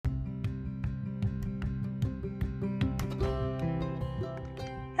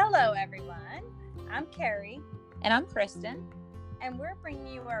Hello, everyone. I'm Carrie. And I'm Kristen. And we're bringing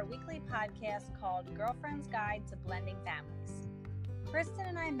you our weekly podcast called Girlfriend's Guide to Blending Families. Kristen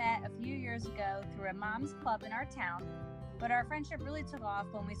and I met a few years ago through a mom's club in our town, but our friendship really took off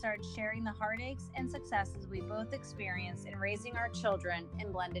when we started sharing the heartaches and successes we both experienced in raising our children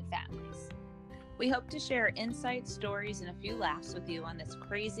in blended families. We hope to share insights, stories, and a few laughs with you on this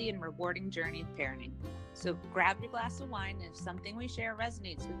crazy and rewarding journey of parenting. So grab your glass of wine, and if something we share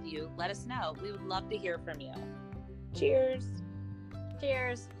resonates with you, let us know. We would love to hear from you. Cheers.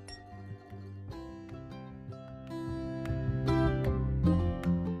 Cheers.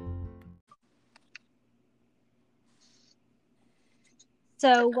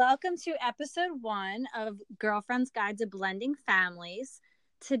 So welcome to episode 1 of Girlfriend's Guide to Blending Families.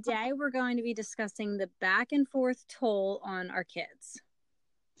 Today, we're going to be discussing the back and forth toll on our kids.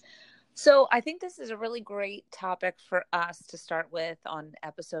 So I think this is a really great topic for us to start with on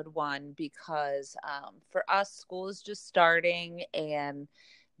episode 1 because for us, school is just starting and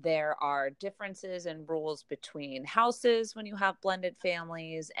there are differences and rules between houses when you have blended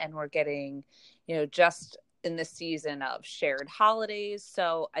families, and we're getting, just in the season of shared holidays.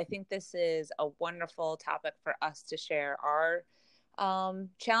 So I think this is a wonderful topic for us to share our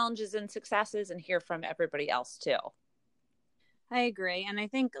challenges and successes and hear from everybody else too. I agree. And I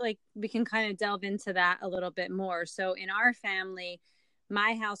think we can kind of delve into that a little bit more. So in our family,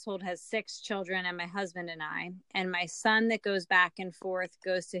 my household has 6 children and my husband and I, and my son that goes back and forth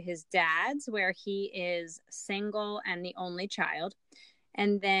goes to his dad's where he is single and the only child.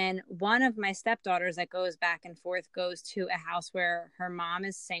 And then one of my stepdaughters that goes back and forth goes to a house where her mom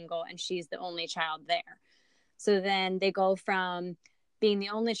is single and she's the only child there. So then they go from being the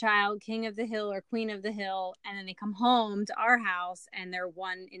only child, king of the hill or queen of the hill, and then they come home to our house and they're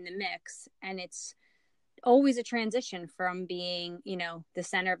one in the mix. And it's always a transition from being, the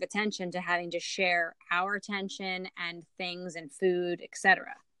center of attention to having to share our attention and things and food,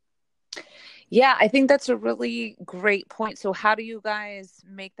 etc. Yeah, I think that's a really great point. So how do you guys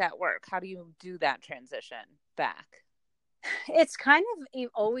make that work? How do you do that transition back? It's kind of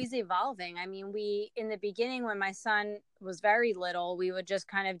always evolving. I mean, in the beginning, when my son was very little, we would just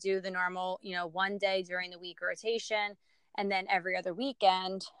kind of do the normal, one day during the week rotation and then every other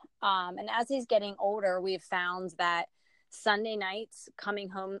weekend. And as he's getting older, we've found that Sunday nights, coming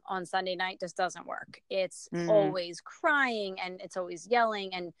home on Sunday night just doesn't work. It's always crying and it's always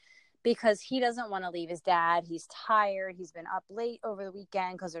yelling. And because he doesn't want to leave his dad, he's tired. He's been up late over the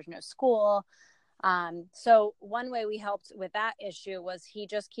weekend because there's no school. So one way we helped with that issue was he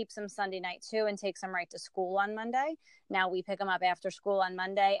just keeps him Sunday night too and takes him right to school on Monday. Now we pick him up after school on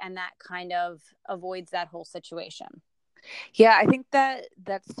Monday, and that kind of avoids that whole situation. Yeah, I think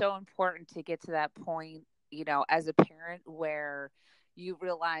that's so important to get to that point, as a parent where you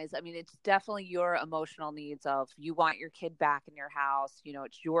realize, it's definitely your emotional needs of you want your kid back in your house,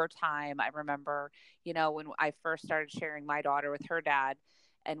 it's your time. I remember, when I first started sharing my daughter with her dad,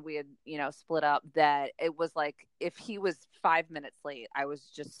 and we had, split up, that it was like, if he was 5 minutes late, I was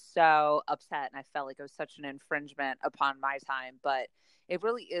just so upset. And I felt like it was such an infringement upon my time, but it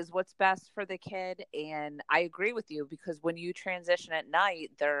really is what's best for the kid. And I agree with you, because when you transition at night,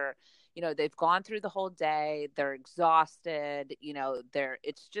 they've gone through the whole day, they're exhausted,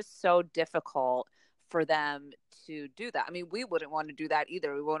 it's just so difficult for them to do that. We wouldn't want to do that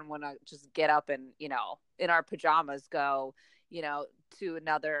either. We wouldn't want to just get up and, in our pajamas go, to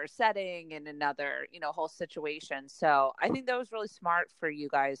another setting and another, whole situation. So I think that was really smart for you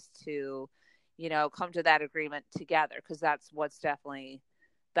guys to, come to that agreement together, because that's what's definitely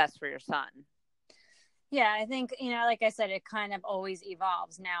best for your son. Yeah, I think, like I said, it kind of always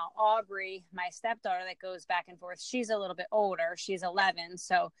evolves. Now, Aubrey, my stepdaughter that goes back and forth, she's a little bit older. She's 11.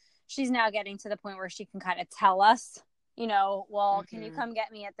 So she's now getting to the point where she can kind of tell us, can you come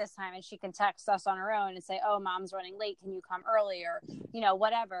get me at this time? And she can text us on her own and say, oh, mom's running late. Can you come earlier?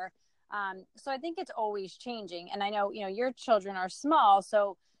 Whatever. So I think it's always changing. And I know, your children are small.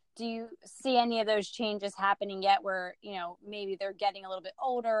 So do you see any of those changes happening yet where, maybe they're getting a little bit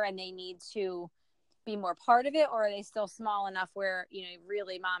older and they need to be more part of it? Or are they still small enough where,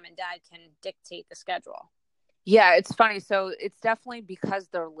 really mom and dad can dictate the schedule? Yeah, it's funny. So it's definitely because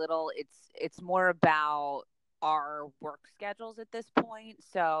they're little. It's more about our work schedules at this point.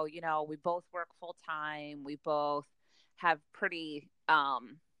 So, we both work full time. We both have pretty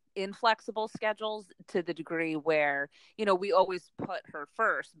inflexible schedules to the degree where, we always put her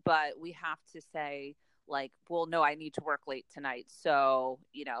first, but we have to say, like, well, no, I need to work late tonight. So,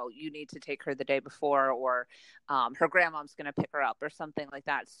 you need to take her the day before, or her grandmom's going to pick her up or something like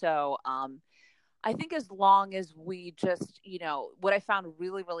that. So, I think as long as we just, what I found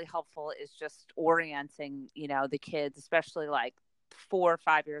really, really helpful is just orienting, the kids, especially like 4 or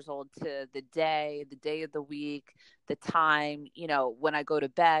 5 years old, to the day of the week, the time, when I go to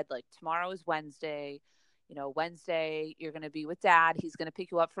bed, like tomorrow is Wednesday, Wednesday, you're going to be with dad. He's going to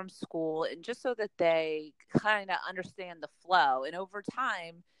pick you up from school. And just so that they kind of understand the flow. And over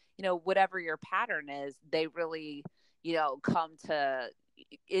time, whatever your pattern is, they really, come to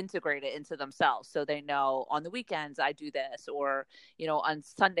integrate it into themselves. So they know on the weekends I do this, or, on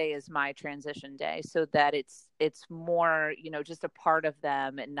Sunday is my transition day, so that it's more, just a part of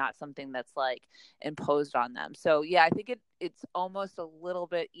them and not something that's like imposed on them. So yeah, I think it's almost a little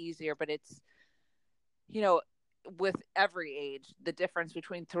bit easier, but it's, with every age, the difference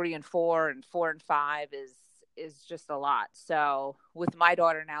between 3 and 4 and 4 and 5 is just a lot. So with my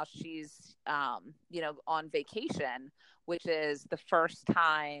daughter now, she's on vacation, which is the first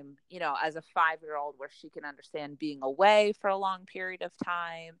time, as a 5-year-old, where she can understand being away for a long period of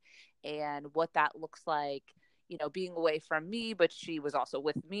time and what that looks like, being away from me, but she was also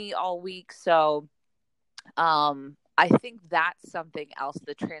with me all week. So I think that's something else,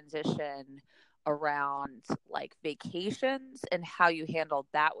 the transition around like vacations and how you handled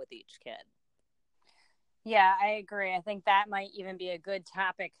that with each kid. Yeah, I agree. I think that might even be a good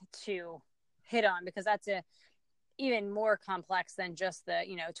topic to hit on, because that's even more complex than just the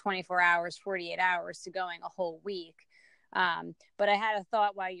 24 hours, 48 hours to going a whole week. But I had a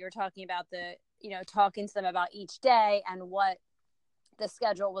thought while you were talking about the talking to them about each day and what the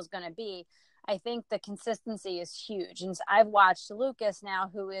schedule was going to be. I think the consistency is huge. And so I've watched Lucas now,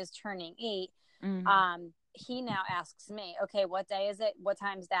 who is turning 8. Mm-hmm. He now asks me, okay, what day is it? What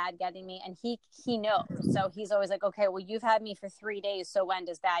time's dad getting me? And he knows. So he's always like, okay, well, you've had me for 3 days. So when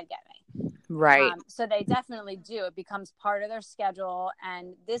does dad get me? Right. So they definitely do. It becomes part of their schedule.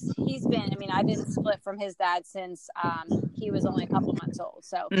 And I've been split from his dad since he was only a couple months old.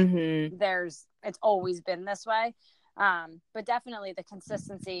 So mm-hmm. It's always been this way. But definitely the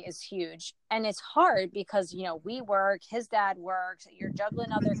consistency is huge. And it's hard because, we work, his dad works, you're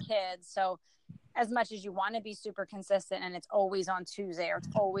juggling other kids. So as much as you want to be super consistent and it's always on Tuesday or it's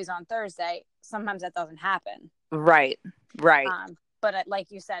always on Thursday, sometimes that doesn't happen. Right. But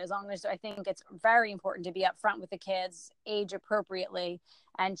like you said, as long as I think it's very important to be upfront with the kids, age appropriately,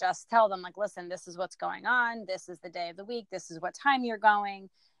 and just tell them like, listen, this is what's going on. This is the day of the week. This is what time you're going.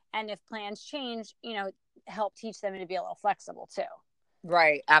 And if plans change, help teach them to be a little flexible too.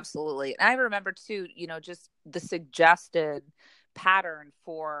 Right. Absolutely. And I remember too, just the suggested pattern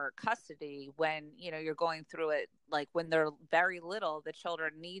for custody when, you're going through it, like when they're very little, the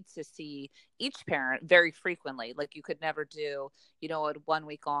children need to see each parent very frequently. Like you could never do, a 1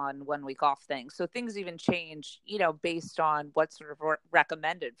 week on, 1 week off thing. So things even change, based on what's sort of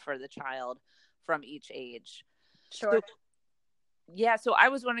recommended for the child from each age. Sure. So, yeah. So I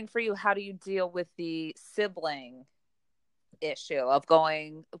was wondering for you, how do you deal with the sibling issue of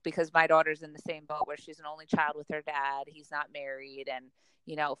going, because my daughter's in the same boat where she's an only child with her dad. He's not married, and,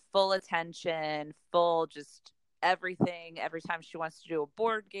 full attention, full just everything. Every time she wants to do a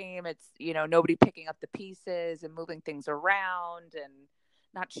board game, it's, nobody picking up the pieces and moving things around and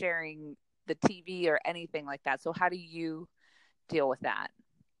not sharing the TV or anything like that. So how do you deal with that?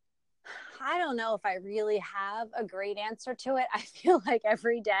 I don't know if I really have a great answer to it. I feel like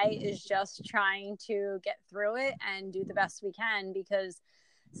every day is just trying to get through it and do the best we can, because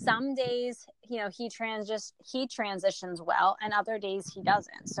some days, he transitions well and other days he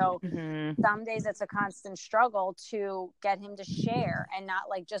doesn't. So mm-hmm. Some days it's a constant struggle to get him to share and not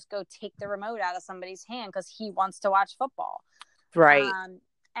like just go take the remote out of somebody's hand because he wants to watch football. Right.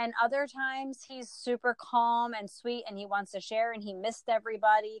 And other times he's super calm and sweet and he wants to share and he missed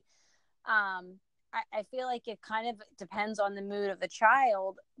everybody. I feel like it kind of depends on the mood of the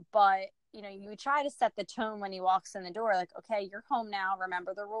child, but you try to set the tone when he walks in the door, like, okay, you're home now.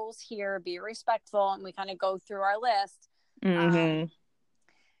 Remember the rules here, be respectful. And we kind of go through our list. Mm-hmm.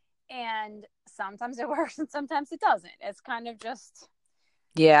 And sometimes it works and sometimes it doesn't. It's kind of just,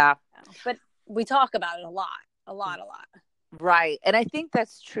 yeah. But we talk about it a lot. Right. And I think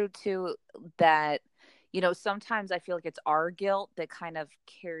that's true too, that sometimes I feel like it's our guilt that kind of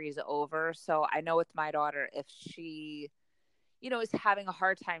carries over. So I know with my daughter, if she, is having a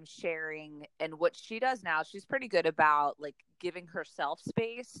hard time sharing, and what she does now, she's pretty good about like giving herself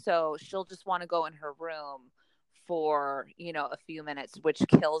space. So she'll just want to go in her room for, a few minutes, which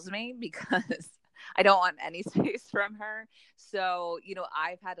kills me because I don't want any space from her. So,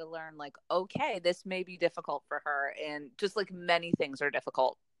 I've had to learn like, okay, this may be difficult for her. And just like many things are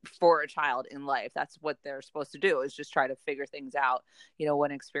difficult for a child in life. That's what they're supposed to do, is just try to figure things out,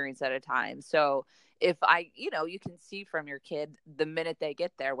 one experience at a time. So if you can see from your kid the minute they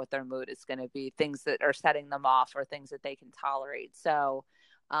get there what their mood is going to be, things that are setting them off or things that they can tolerate. So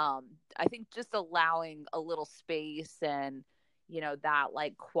I think just allowing a little space and, that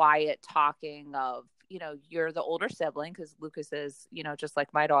like quiet talking of, you're the older sibling, because Lucas is, just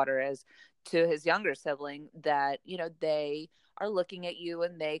like my daughter is to his younger sibling, that, they are looking at you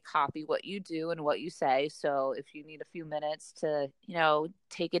and they copy what you do and what you say. So if you need a few minutes to,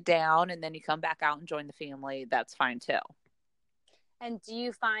 take it down and then you come back out and join the family, that's fine too. And do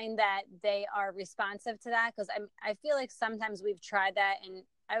you find that they are responsive to that? Because I feel like sometimes we've tried that, and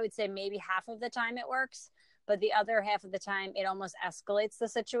I would say maybe half of the time it works, but the other half of the time it almost escalates the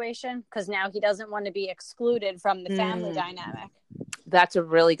situation, because now he doesn't want to be excluded from the family dynamic. That's a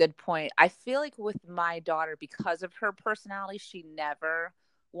really good point. I feel like with my daughter, because of her personality, she never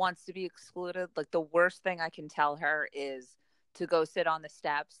wants to be excluded. Like the worst thing I can tell her is to go sit on the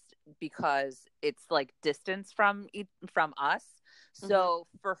steps, because it's like distance from us. So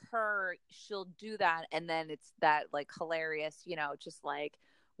for her, she'll do that. And then it's that like hilarious, just like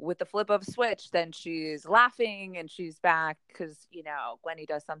with the flip of a switch, then she's laughing and she's back because, Gwenny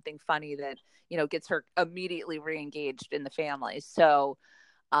does something funny that, gets her immediately re-engaged in the family. So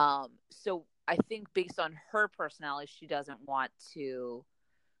I think based on her personality, she doesn't want to,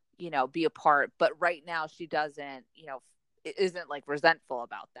 be apart. But right now she doesn't, isn't like resentful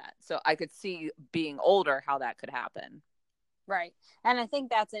about that. So I could see being older how that could happen. Right. And I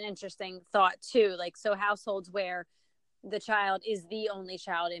think that's an interesting thought too. Like, so households where the child is the only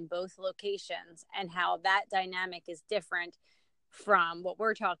child in both locations, and how that dynamic is different from what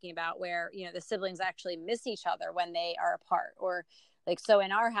we're talking about, where, the siblings actually miss each other when they are apart. Or like, so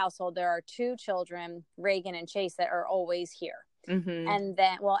in our household, there are two children, Reagan and Chase, that are always here. And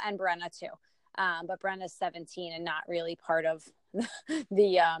then, and Brenna too. But Brenna's 17 and not really part of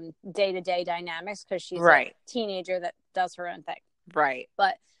the day-to-day dynamics, because she's a teenager that does her own thing. Right.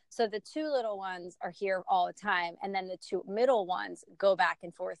 But so the two little ones are here all the time, and then the two middle ones go back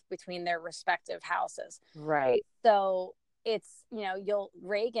and forth between their respective houses. Right. So it's,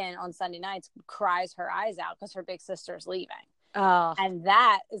 Reagan on Sunday nights cries her eyes out because her big sister's leaving. Oh. And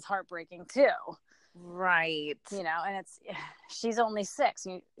that is heartbreaking too. Right. And she's only 6.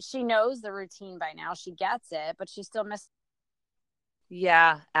 She knows the routine by now. She gets it, but she still misses.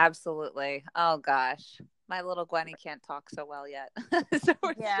 Yeah, absolutely. Oh gosh. My little Gwenny can't talk so well yet. So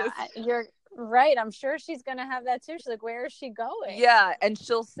you're right. I'm sure she's going to have that too. She's like, where is she going? Yeah. And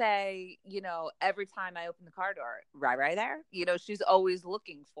she'll say, every time I open the car door, Rai there? She's always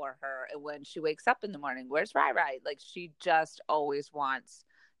looking for her. And when she wakes up in the morning, where's Rai? Like, she just always wants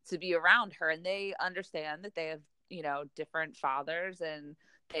to be around her. And they understand that they have, different fathers, and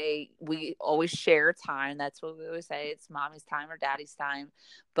we always share time. That's what we always say. It's mommy's time or daddy's time.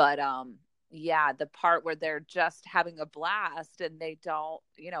 But, yeah, the part where they're just having a blast and they don't,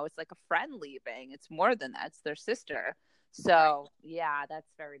 it's like a friend leaving. It's more than that. It's their sister. So, yeah,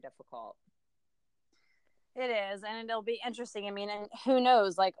 that's very difficult. It is. And it'll be interesting. I mean, and who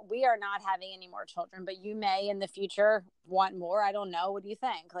knows? Like, we are not having any more children, but you may in the future want more. I don't know. What do you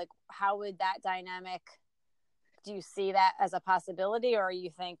think? Like, how would that dynamic, do you see that as a possibility, or you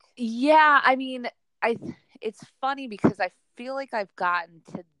think? Yeah, I mean, it's funny because I feel like I've gotten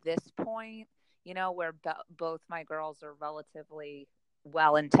to this point, where both my girls are relatively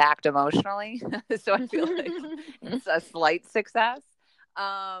well intact emotionally. So I feel like it's a slight success.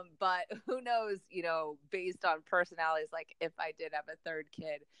 But who knows, based on personalities, like if I did have a third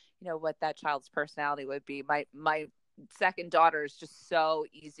kid, what that child's personality would be. My second daughter is just so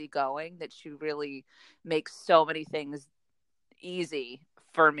easygoing that she really makes so many things easy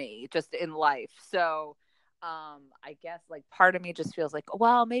for me just in life. So I guess like part of me just feels like,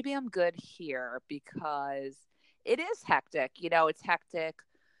 well, maybe I'm good here, because it is hectic. It's hectic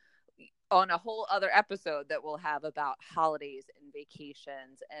on a whole other episode that we'll have about holidays and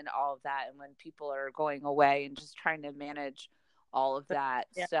vacations and all of that, and when people are going away and just trying to manage all of that.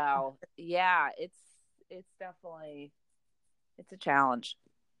 Yeah. So yeah, it's definitely, it's a challenge.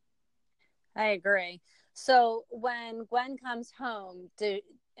 I agree. So when Gwen comes home,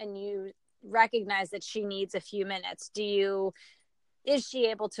 and you recognize that she needs a few minutes, is she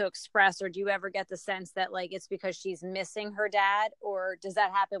able to express, or do you ever get the sense that like it's because she's missing her dad? Or does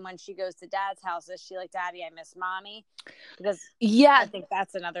that happen when she goes to dad's house? Is she like, Daddy, I miss mommy? Because I think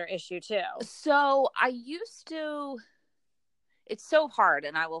that's another issue too. So it's so hard,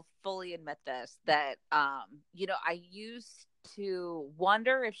 and I will fully admit this, that I used to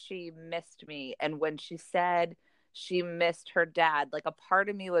wonder if she missed me. And when she said she missed her dad, like a part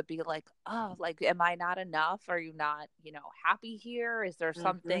of me would be like, oh, like, am I not enough? Are you not, happy here? Is there Mm-hmm.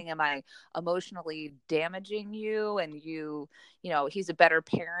 something? Am I emotionally damaging you? And he's a better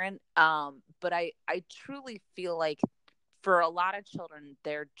parent. But I truly feel like for a lot of children,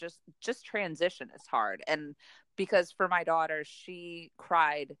 they're just transition is hard. And because for my daughter, she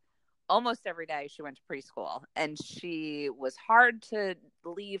cried almost every day she went to preschool, and she was hard to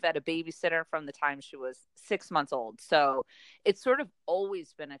leave at a babysitter from the time she was 6 months old. So it's sort of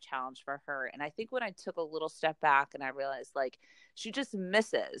always been a challenge for her. And I think when I took a little step back and I realized, like, she just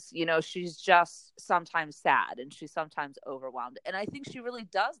misses, she's just sometimes sad and she's sometimes overwhelmed. And I think she really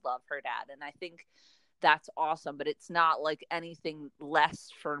does love her dad. And I think that's awesome, but it's not like anything less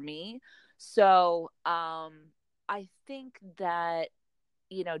for me. So I think that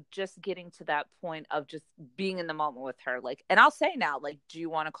just getting to that point of just being in the moment with her. Like, and I'll say now, like, do you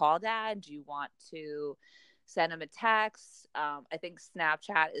want to call dad? Do you want to send him a text? I think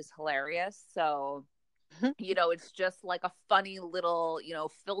Snapchat is hilarious. So, it's just like a funny little,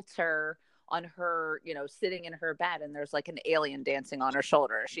 filter on her, sitting in her bed, and there's like an alien dancing on her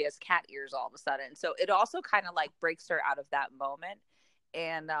shoulder. She has cat ears all of a sudden. So it also kind of like breaks her out of that moment.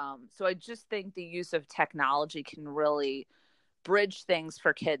 And so I just think the use of technology can really bridge things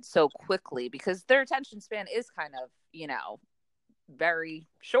for kids so quickly because their attention span is kind of, very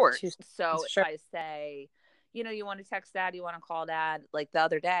short. So Sure. if I say, you want to text dad, you want to call dad, like the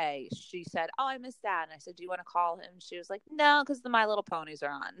other day, she said, oh, I miss dad. And I said, do you want to call him? She was like, no, because the My Little Ponies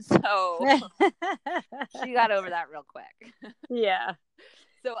are on. So she got over that real quick. Yeah.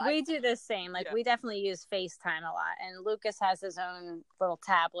 So we do the same. Like, yeah. we definitely use FaceTime a lot. And Lucas has his own little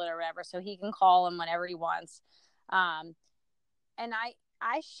tablet or whatever, so he can call him whenever he wants. And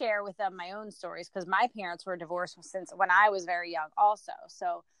I share with them my own stories because my parents were divorced since when I was very young also.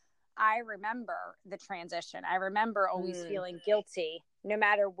 So I remember the transition. I remember always feeling guilty. No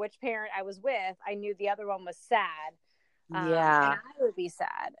matter which parent I was with, I knew the other one was sad. Yeah. And I would be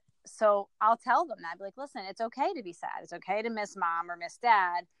sad. So I'll tell them that. I'd be like, listen, it's okay to be sad. It's okay to miss mom or miss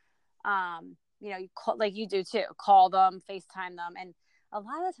dad. You call, like you do too, call them, FaceTime them. And a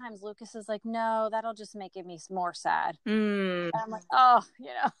lot of the times Lucas is like, no, that'll just make me more sad. And I'm like, oh,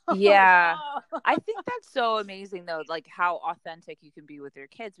 Yeah. like, oh. I think that's so amazing though, like how authentic you can be with your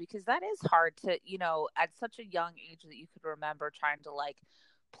kids, because that is hard to, at such a young age that you could remember trying to like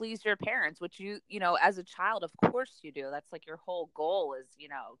please your parents, which as a child, of course you do. That's like your whole goal is,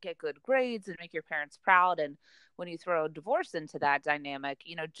 get good grades and make your parents proud. And when you throw divorce into that dynamic,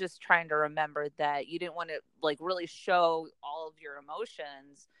 just trying to remember that you didn't want to like really show all of your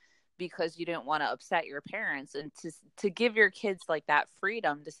emotions because you didn't want to upset your parents, and to give your kids like that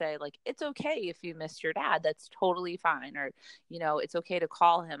freedom to say like, it's okay if you miss your dad, that's totally fine. Or, it's okay to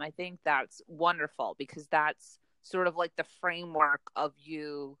call him. I think that's wonderful because that's sort of like the framework of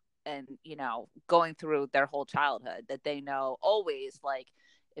you and, going through their whole childhood, that they know always, like,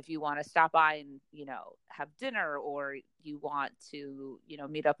 if you want to stop by and, have dinner, or you want to,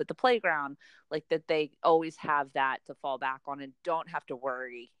 meet up at the playground, like that they always have that to fall back on and don't have to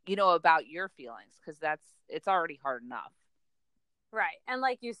worry, about your feelings, because it's already hard enough. Right. And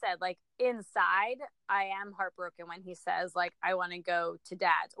like you said, like inside, I am heartbroken when he says, like, I want to go to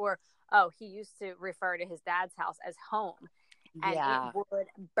dad's, or, oh, he used to refer to his dad's house as home. And it would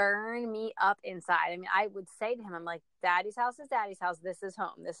burn me up inside. I mean, I would say to him, I'm like, daddy's house is daddy's house. This is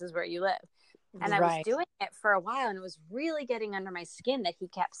home. This is where you live. And I was doing it for a while, and it was really getting under my skin that he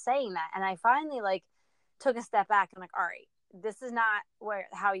kept saying that. And I finally like took a step back. I'm like, all right, this is not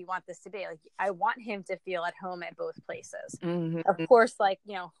how you want this to be. Like, I want him to feel at home at both places. Mm-hmm. Of course, like,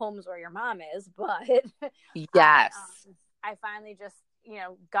 home's where your mom is, but yes, I finally just,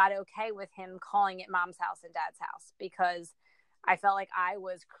 got okay with him calling it mom's house and dad's house, because I felt like I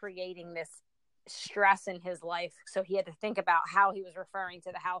was creating this stress in his life. So he had to think about how he was referring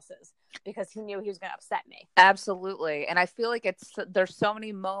to the houses because he knew he was going to upset me. Absolutely. And I feel like there's so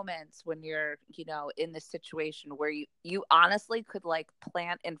many moments when you're, in this situation where you honestly could like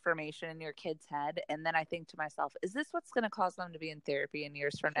plant information in your kid's head. And then I think to myself, is this what's going to cause them to be in therapy in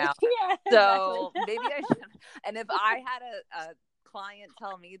years from now? Yeah, so exactly. Maybe I should. And if I had a client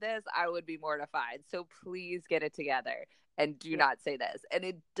tell me this, I would be mortified. So please get it together and do not say this. And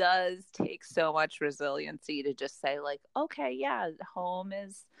it does take so much resiliency to just say like, okay, yeah, home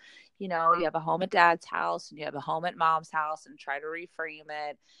is, you have a home at dad's house and you have a home at mom's house, and try to reframe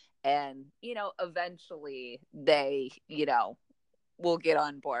it. And, eventually they, will get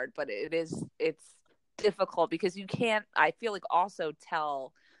on board, but it's difficult because you can't, I feel like, also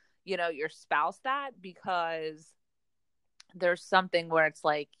tell, your spouse that, because there's something where it's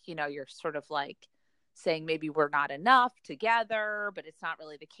like, you're sort of like saying maybe we're not enough together, but it's not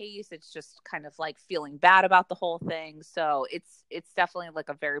really the case. It's just kind of like feeling bad about the whole thing. So it's definitely like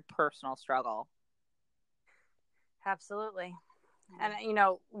a very personal struggle. Absolutely. And, you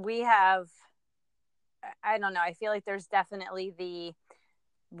know, we have, I don't know, I feel like there's definitely the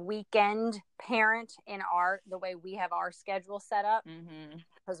weekend parent in the way we have our schedule set up,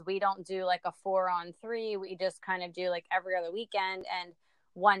 because we don't do like a 4-on-3. We just kind of do like every other weekend and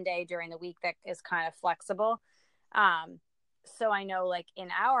one day during the week that is kind of flexible. So I know like in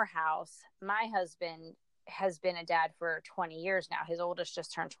our house, my husband has been a dad for 20 years now. His oldest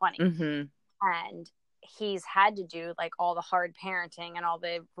just turned 20. And he's had to do like all the hard parenting and all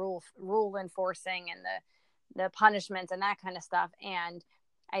the rule enforcing and the punishments and that kind of stuff. And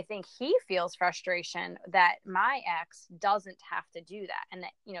I think he feels frustration that my ex doesn't have to do that. And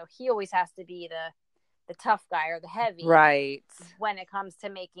that, you know, he always has to be the tough guy or the heavy, right, when it comes to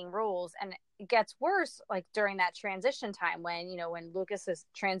making rules. And it gets worse like during that transition time when, you know, when Lucas is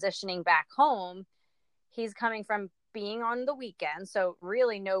transitioning back home, he's coming from being on the weekend, so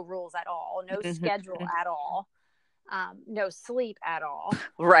really no rules at all, no schedule at all, no sleep at all,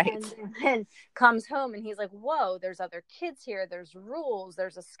 right, and then comes home and he's like, whoa, there's other kids here, there's rules,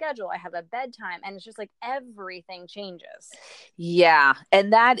 there's a schedule, I have a bedtime, and it's just like everything changes. Yeah,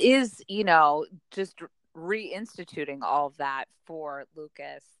 and that is, you know, just reinstituting all of that for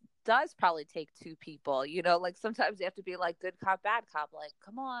Lucas does probably take two people. You know, like sometimes you have to be like good cop, bad cop, like,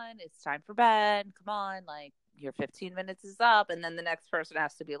 come on, it's time for bed, come on, like your 15 minutes is up. And then the next person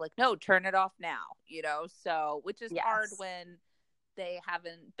has to be like, no, turn it off now, you know? So, which is hard when they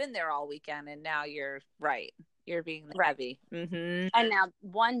haven't been there all weekend and now you're being heavy. And now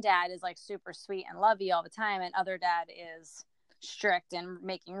one dad is like super sweet and lovey all the time, and other dad is strict and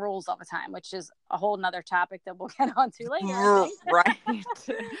making rules all the time, which is a whole nother topic that we'll get onto later.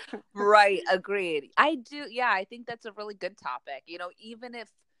 Right. Agreed. I think that's a really good topic. You know, even if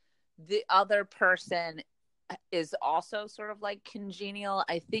the other person is also sort of like congenial,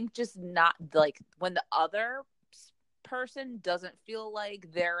 I think just not like when the other person doesn't feel like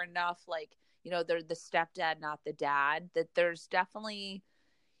they're enough, like, you know, they're the stepdad, not the dad, that there's definitely,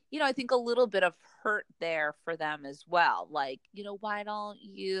 you know, I think a little bit of hurt there for them as well. Like, you know, why don't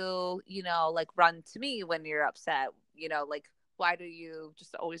you, you know, like run to me when you're upset, you know, like, why do you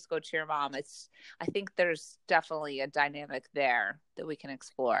just always go to your mom? I think there's definitely a dynamic there that we can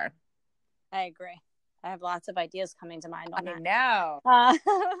explore. I agree. I have lots of ideas coming to mind on that. I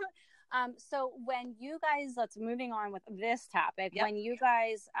know. So when you guys, moving on with this topic, when you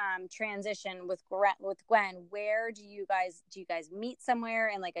guys transition with Gwen, where do you guys meet somewhere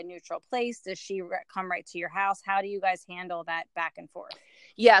in like a neutral place? Does she come right to your house? How do you guys handle that back and forth?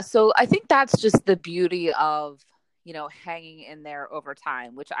 Yeah, so I think that's just the beauty of, you know, hanging in there over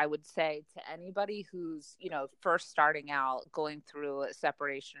time, which I would say to anybody who's, you know, first starting out, going through a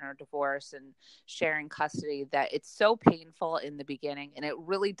separation or divorce and sharing custody, that it's so painful in the beginning and it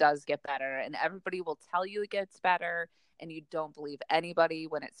really does get better. And everybody will tell you it gets better, and you don't believe anybody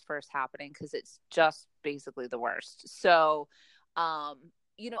when it's first happening because it's just basically the worst. So,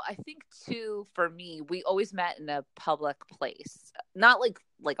 you know, I think too, for me, we always met in a public place, not like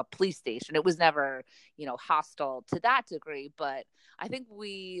a police station. It was never, you know, hostile to that degree, but I think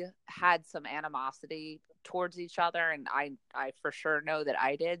we had some animosity towards each other, and I for sure know that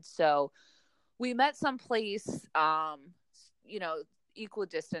I did. So we met someplace, you know,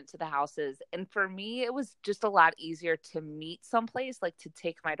 equidistant to the houses. And for me, it was just a lot easier to meet someplace, like to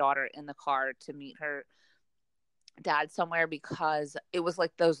take my daughter in the car to meet her dad somewhere, because it was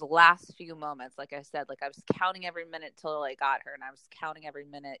like those last few moments, like I said, like I was counting every minute till I got her, and I was counting every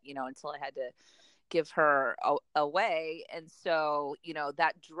minute, you know, until I had to give her away. And so, you know,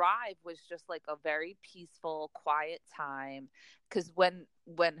 that drive was just like a very peaceful, quiet time, because when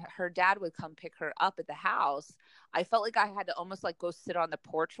her dad would come pick her up at the house, I felt like I had to almost like go sit on the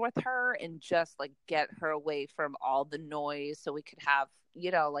porch with her and just like get her away from all the noise so we could have,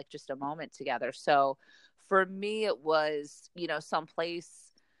 you know, like just a moment together. So for me, it was, you know, someplace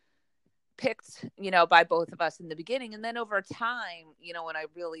picked, you know, by both of us in the beginning. And then over time, you know, when I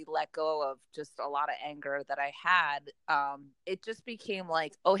really let go of just a lot of anger that I had, it just became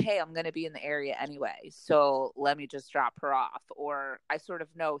like, oh, hey, I'm going to be in the area anyway, so let me just drop her off. Or I sort of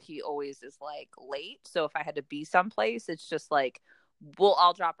know he always is like late. So if I had to be someplace, it's just like, well,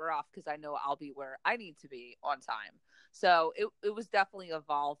 I'll drop her off because I know I'll be where I need to be on time. So it was definitely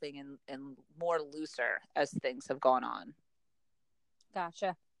evolving and more looser as things have gone on.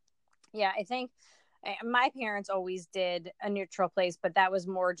 Gotcha. Yeah, I think my parents always did a neutral place, but that was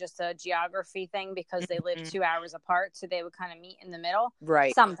more just a geography thing because they lived 2 hours apart. So they would kind of meet in the middle.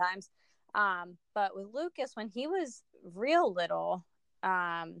 Right. Sometimes. But with Lucas, when he was real little,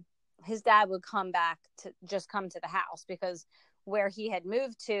 his dad would come to the house because where he had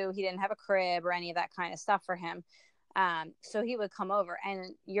moved to, he didn't have a crib or any of that kind of stuff for him. So he would come over,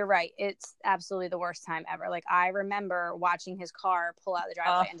 and you're right. It's absolutely the worst time ever. Like, I remember watching his car pull out the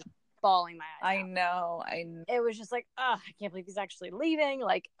driveway and just bawling my eyes out. I know. It was just like, oh, I can't believe he's actually leaving.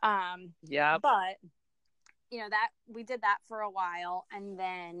 Like, yeah. But that we did that for a while. And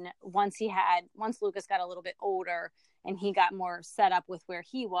then once Lucas got a little bit older and he got more set up with where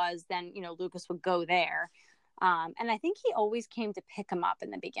he was, then, Lucas would go there. And I think he always came to pick him up in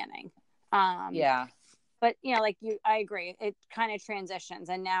the beginning. Yeah. But, I agree. It kind of transitions.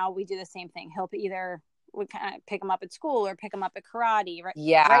 And now we do the same thing. We kind of pick him up at school or pick him up at karate. Right?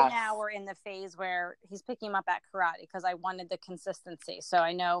 Yeah. Right now we're in the phase where he's picking him up at karate because I wanted the consistency. So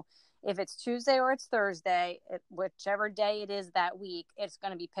I know if it's Tuesday or it's Thursday, whichever day it is that week, it's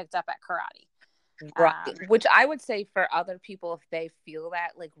going to be picked up at karate. Right. Which I would say for other people, if they feel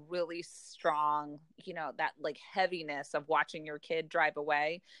that like really strong, that like heaviness of watching your kid drive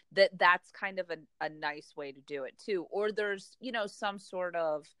away, that's kind of a nice way to do it too. Or there's, some sort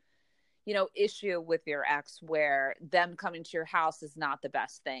of, issue with your ex where them coming to your house is not the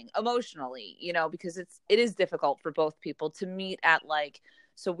best thing emotionally, because it is difficult for both people to meet at like,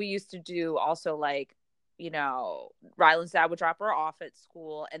 so we used to do also like, Ryland's dad would drop her off at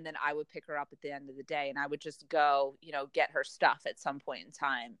school and then I would pick her up at the end of the day and I would just go, get her stuff at some point in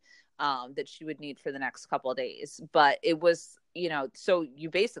time that she would need for the next couple of days. But it was, so you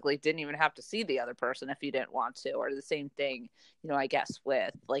basically didn't even have to see the other person if you didn't want to, or the same thing, I guess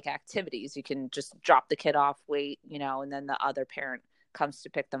with like activities, you can just drop the kid off, wait, and then the other parent comes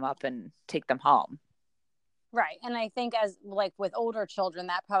to pick them up and take them home. Right. And I think as like with older children,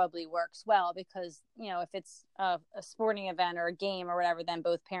 that probably works well because, if it's a sporting event or a game or whatever, then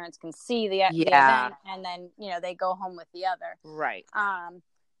both parents can see the event and then, they go home with the other. Right.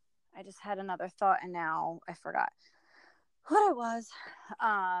 I just had another thought and now I forgot what it was.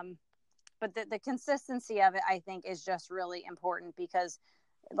 But the consistency of it, I think, is just really important because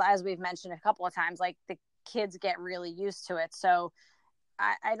as we've mentioned a couple of times, like the kids get really used to it. So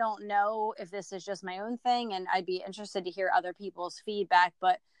I don't know if this is just my own thing and I'd be interested to hear other people's feedback,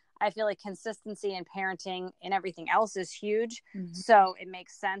 but I feel like consistency in parenting and everything else is huge. Mm-hmm. So it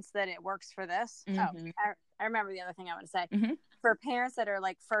makes sense that it works for this. Mm-hmm. Oh, I remember the other thing I want to say. Mm-hmm. For parents that are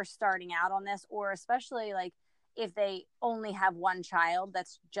like first starting out on this, or especially like if they only have one child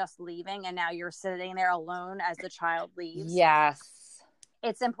that's just leaving and now you're sitting there alone as the child leaves. Yes.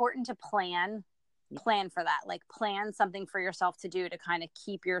 It's important to plan for that, like plan something for yourself to do to kind of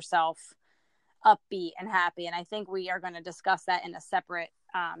keep yourself upbeat and happy. And I think we are going to discuss that in a separate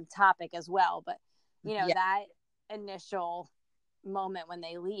topic as well. But that initial moment when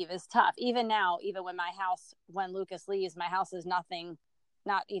they leave is tough. Even now, even when Lucas leaves, my house is not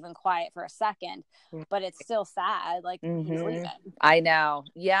even quiet for a second, but it's still sad. Like he's leaving. I know.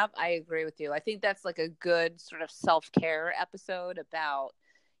 Yep. I agree with you. I think that's like a good sort of self-care episode about,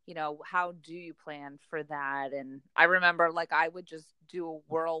 how do you plan for that? And I remember like I would just do a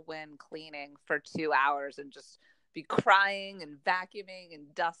whirlwind cleaning for 2 hours and just be crying and vacuuming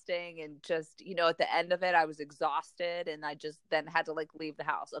and dusting and just, at the end of it, I was exhausted and I just then had to like leave the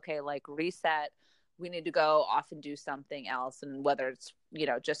house. Okay, like reset. We need to go off and do something else. And whether it's,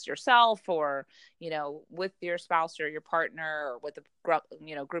 just yourself or, with your spouse or your partner or with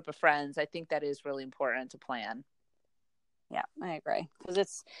a group of friends, I think that is really important to plan. Yeah, I agree. Because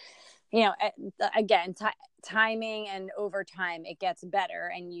it's, again, timing and over time, it gets better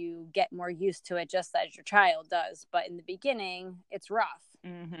and you get more used to it just as your child does. But in the beginning, it's rough.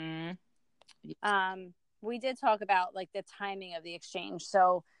 Mm-hmm. We did talk about like the timing of the exchange.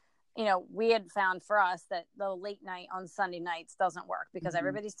 So, we had found for us that the late night on Sunday nights doesn't work because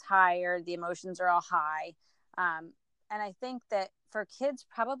everybody's tired. The emotions are all high. And I think that for kids,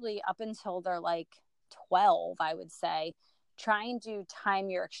 probably up until they're like 12, I would say, trying to time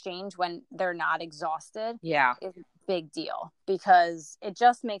your exchange when they're not exhausted is a big deal because it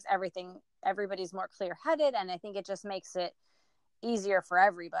just makes everybody's more clear-headed. And I think it just makes it easier for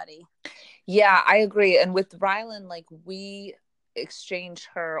everybody. Yeah, I agree. And with Ryland, like we exchange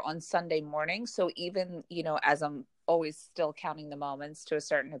her on Sunday morning. So even, as I'm always still counting the moments to a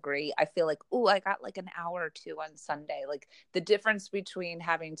certain degree, I feel like, oh, I got like an hour or two on Sunday. Like the difference between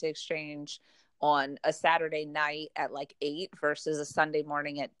having to exchange on a Saturday night at like 8 versus a Sunday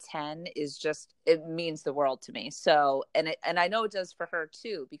morning at 10 is just, it means the world to me. So, and I know it does for her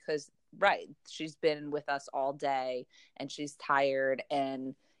too, because she's been with us all day and she's tired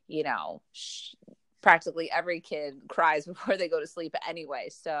and, practically every kid cries before they go to sleep anyway.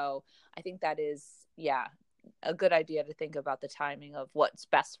 So I think that is, yeah, a good idea to think about the timing of what's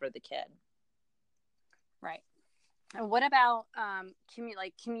best for the kid. Right. And what about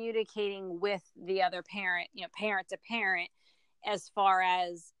communicating with the other parent, parent to parent, as far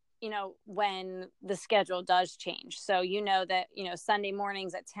as, when the schedule does change? So, that, Sunday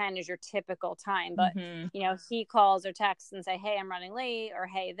mornings at 10 is your typical time, but, he calls or texts and say, hey, I'm running late, or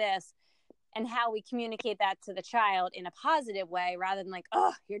hey, this, and how we communicate that to the child in a positive way, rather than like,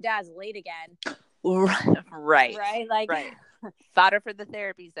 oh, your dad's late again. Right. Like, right. Fodder for the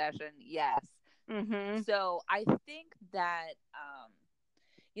therapy session. Yes. Mm-hmm. So I think that,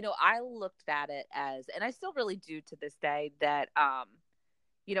 I looked at it as, and I still really do to this day, that,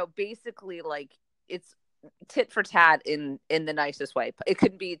 basically like it's tit for tat in the nicest way. It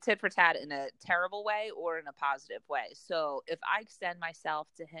could be tit for tat in a terrible way or in a positive way. So if I extend myself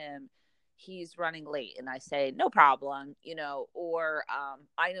to him, he's running late, and I say, no problem, or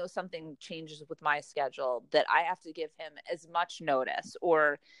I know something changes with my schedule that I have to give him as much notice,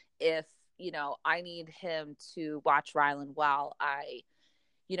 or if, I need him to watch Rylan while I,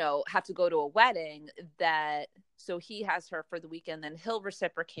 have to go to a wedding, that so he has her for the weekend, then he'll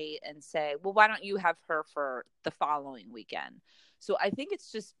reciprocate and say, well, why don't you have her for the following weekend? So I think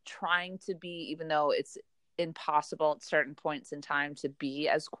it's just trying to be, even though it's impossible at certain points in time, to be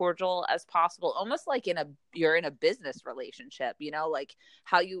as cordial as possible, almost like you're in a business relationship, like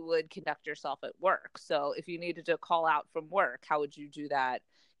how you would conduct yourself at work. So if you needed to call out from work, how would you do that,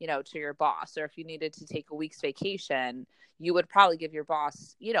 to your boss? Or if you needed to take a week's vacation, you would probably give your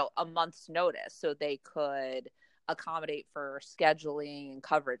boss, a month's notice so they could accommodate for scheduling and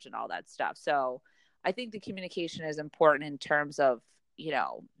coverage and all that stuff. So I think the communication is important in terms of,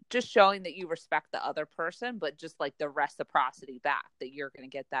 just showing that you respect the other person, but just like the reciprocity back, that you're going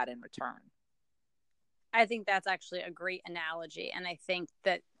to get that in return. I think that's actually a great analogy. And I think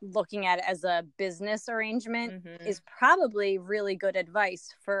that looking at it as a business arrangement is probably really good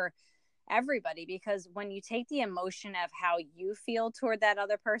advice for everybody, because when you take the emotion of how you feel toward that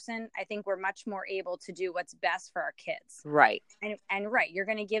other person, I think we're much more able to do what's best for our kids. Right. And right, you're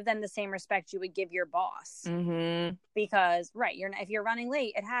going to give them the same respect you would give your boss, because if you're running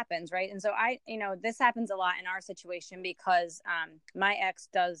late, it happens. Right. And so this happens a lot in our situation, because my ex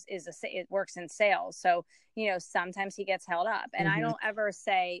works in sales. So, sometimes he gets held up, and I don't ever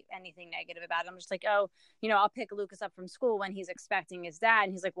say anything negative about it. I'm just like, oh, I'll pick Lucas up from school when he's expecting his dad,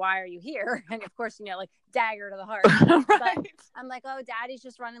 and he's like, why are you here? And of course, like dagger to the heart. Right. But I'm like, oh, daddy's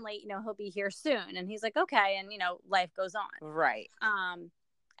just running late, he'll be here soon. And he's like, okay. And life goes on. Right.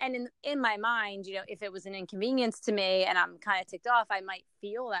 And in my mind, if it was an inconvenience to me and I'm kind of ticked off, I might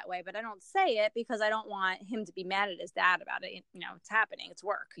feel that way, but I don't say it because I don't want him to be mad at his dad about it. It's happening. It's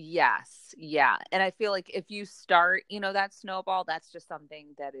work. Yes. Yeah. And I feel like if you start, that snowball, that's just something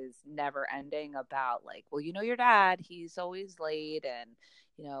that is never ending, about like, well, your dad, he's always late, and,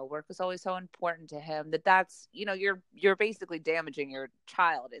 work is always so important to him, that's, you're basically damaging your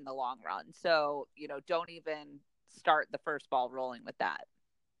child in the long run. So, don't even start the first ball rolling with that.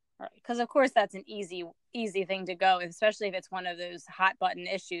 Right. Because of course that's an easy thing to go, especially if it's one of those hot button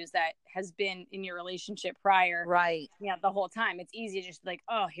issues that has been in your relationship prior. Right. Yeah. The whole time. It's easy to just like,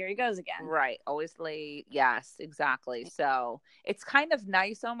 oh, here he goes again. Right. Always late. Yes, exactly. So it's kind of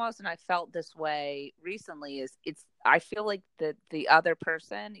nice almost. And I felt this way recently, I feel like the other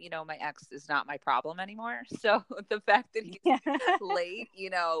person, my ex, is not my problem anymore. So the fact that he's late,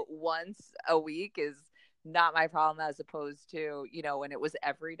 once a week is not my problem, as opposed to, when it was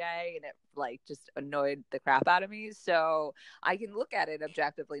every day and it like just annoyed the crap out of me. So I can look at it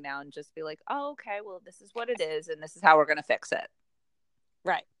objectively now and just be like, oh, okay, well, this is what it is, and this is how we're going to fix it.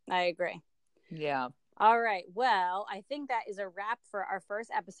 Right. I agree. Yeah. All right. Well, I think that is a wrap for our first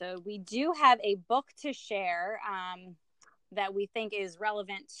episode. We do have a book to share that we think is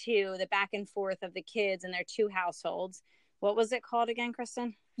relevant to the back and forth of the kids and their two households. What was it called again,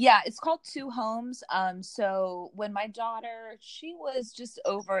 Kristen? Yeah, it's called Two Homes. So when my daughter, she was just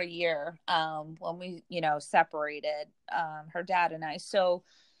over a year when we, separated, her dad and I. So,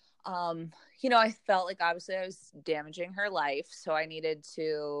 I felt like obviously I was damaging her life. So I needed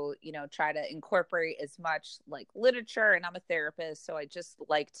to, try to incorporate as much like literature, and I'm a therapist. So I just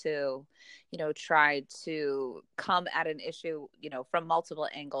like to, try to come at an issue, from multiple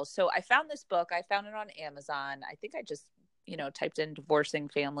angles. So I found this book. I found it on Amazon. I think I just typed in divorcing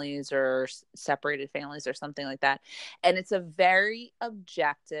families or separated families or something like that. And it's a very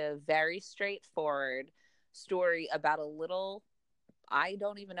objective, very straightforward story about a little I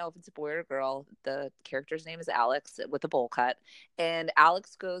don't even know if it's a boy or a girl. The character's name is Alex with a bowl cut. And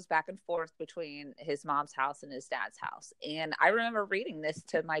Alex goes back and forth between his mom's house and his dad's house. And I remember reading this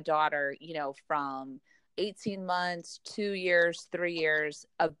to my daughter, you know, from 18 months, 2 years, 3 years,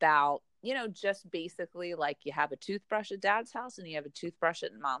 about, you know, just basically like you have a toothbrush at dad's house and you have a toothbrush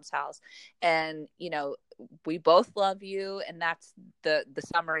at mom's house. And, you know, we both love you. And that's the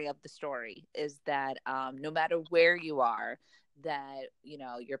summary of the story, is that no matter where you are, that, you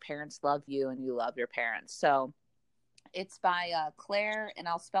know, your parents love you and you love your parents. So it's by Claire, and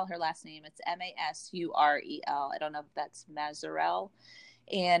I'll spell her last name. It's Masurel. I don't know if that's Mazurel.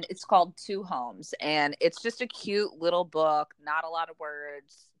 And it's called Two Homes. And it's just a cute little book, not a lot of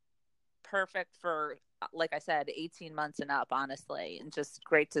words, perfect for, like I said, 18 months and up, honestly. And just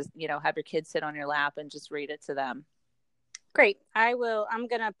great to, you know, have your kids sit on your lap and just read it to them. Great. I'm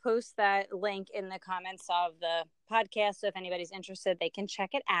going to post that link in the comments of the podcast. So if anybody's interested, they can check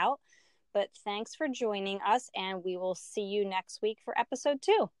it out. But thanks for joining us, and we will see you next week for episode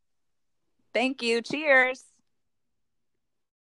 2. Thank you. Cheers.